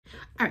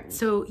All right,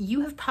 so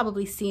you have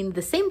probably seen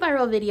the same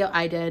viral video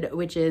I did,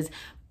 which is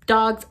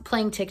dogs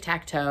playing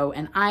tic-tac-toe,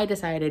 and I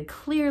decided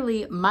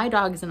clearly my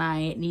dogs and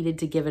I needed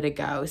to give it a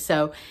go.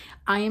 So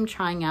I am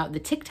trying out the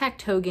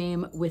tic-tac-toe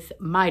game with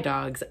my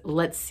dogs.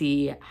 Let's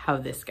see how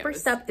this goes.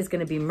 First up is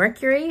gonna be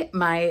Mercury,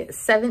 my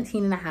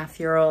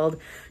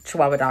 17-and-a-half-year-old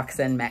Chihuahua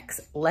Dachshund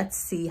mix. Let's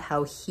see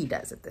how he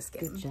does at this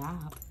game. Good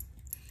job.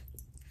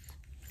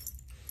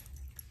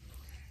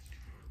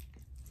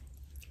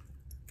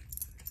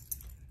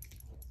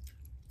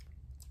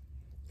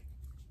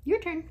 Your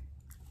turn.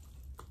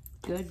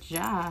 Good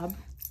job.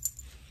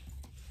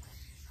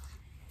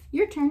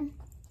 Your turn.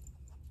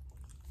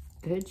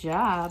 Good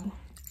job.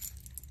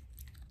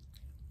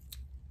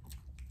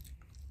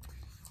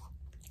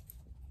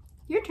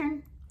 Your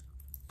turn.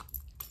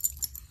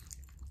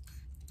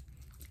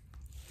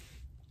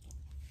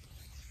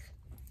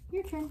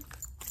 Your turn.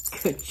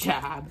 Good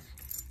job.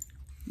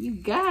 You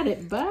got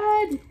it,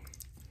 bud.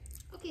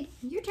 Okay,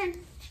 your turn.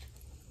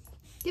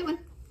 Good one.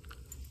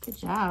 Good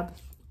job.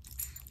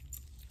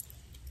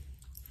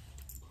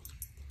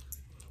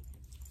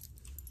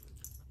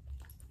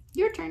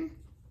 Your turn.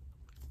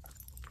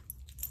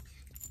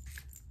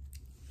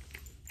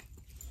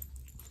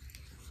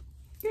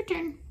 Your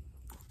turn.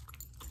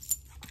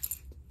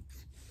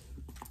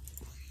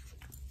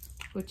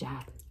 Good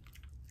job.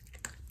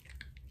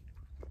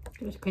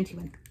 Give us a crunchy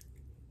one.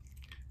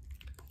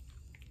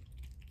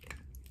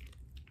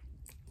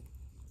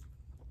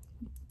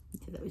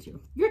 That was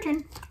your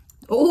turn.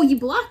 Oh, you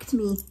blocked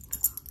me.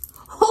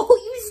 Oh,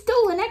 you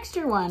stole an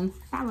extra one.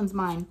 That one's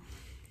mine.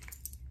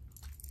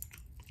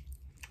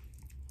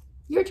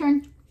 Your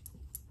turn.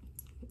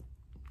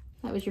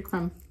 That was your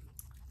crumb.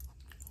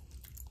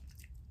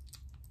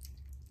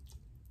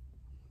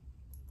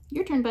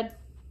 Your turn, bud.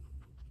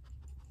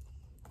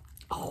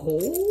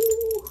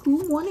 Oh,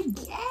 who won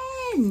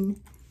again?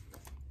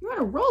 You're on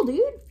a roll,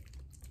 dude.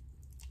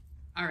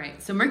 All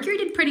right, so Mercury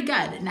did pretty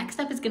good. Next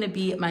up is gonna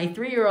be my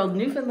 3-year-old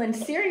Newfoundland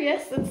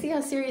Sirius. Let's see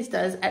how Sirius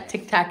does at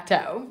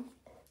tic-tac-toe.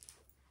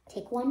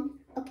 Take one.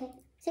 Okay,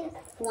 Sirius,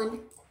 one.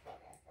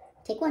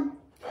 Take one.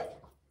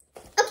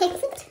 Okay,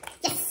 sit.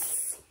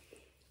 Yes.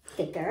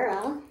 Good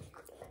girl.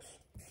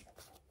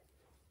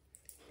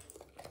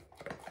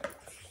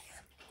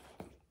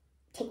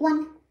 Take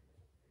one.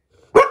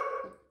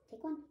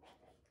 Take one.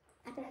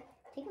 After.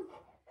 Take one.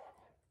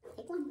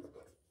 Take one.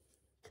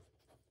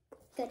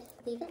 Good.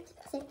 Leave it.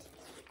 Sit.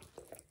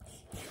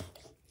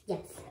 Yes.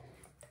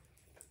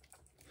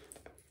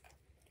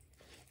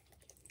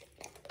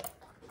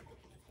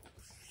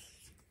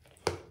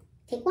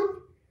 Take one.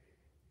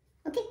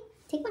 Okay.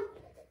 Take one.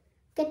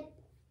 Good.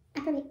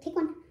 Activate. Take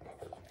one.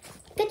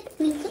 Good.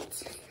 Leave it.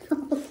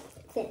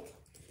 Sit.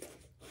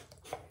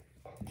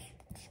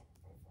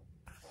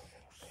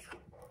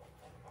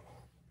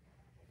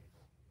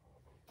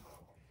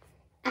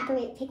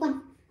 Activate. Take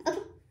one. Okay.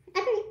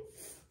 Activate.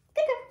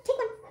 Good girl. Take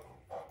one.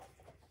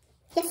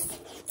 Yes.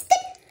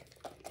 Good.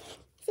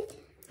 Sit.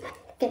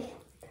 Good.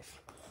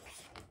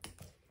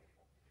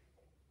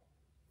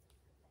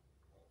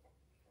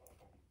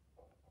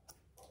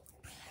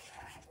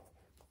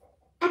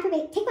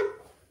 Activate. Take one.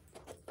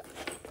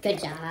 Good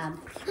job.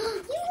 You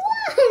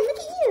won! Look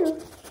at you.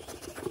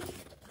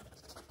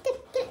 Good,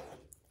 good.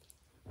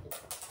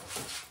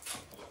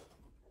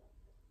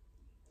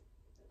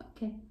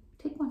 Okay,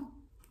 take one.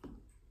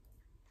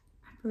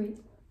 Great.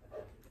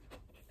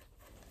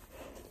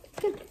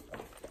 Good.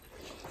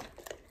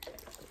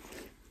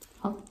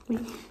 Oh,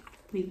 wait.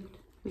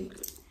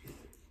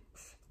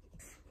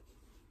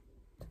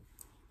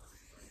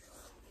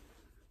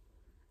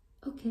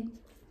 Okay.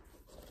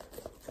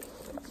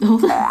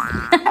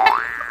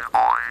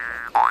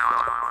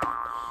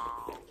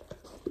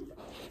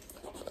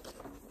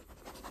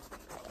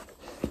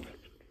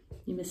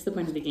 You missed the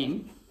point of the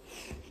game.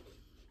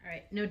 All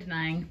right, no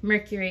denying,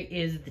 Mercury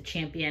is the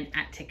champion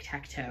at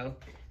tic-tac-toe.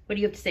 What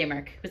do you have to say,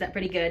 Merc? Was that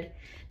pretty good?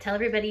 Tell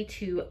everybody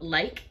to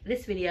like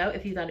this video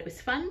if you thought it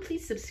was fun.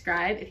 Please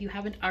subscribe if you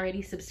haven't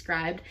already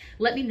subscribed.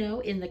 Let me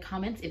know in the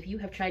comments if you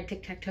have tried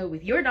tic-tac-toe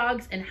with your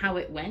dogs and how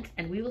it went,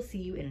 and we will see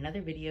you in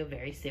another video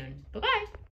very soon. Bye-bye.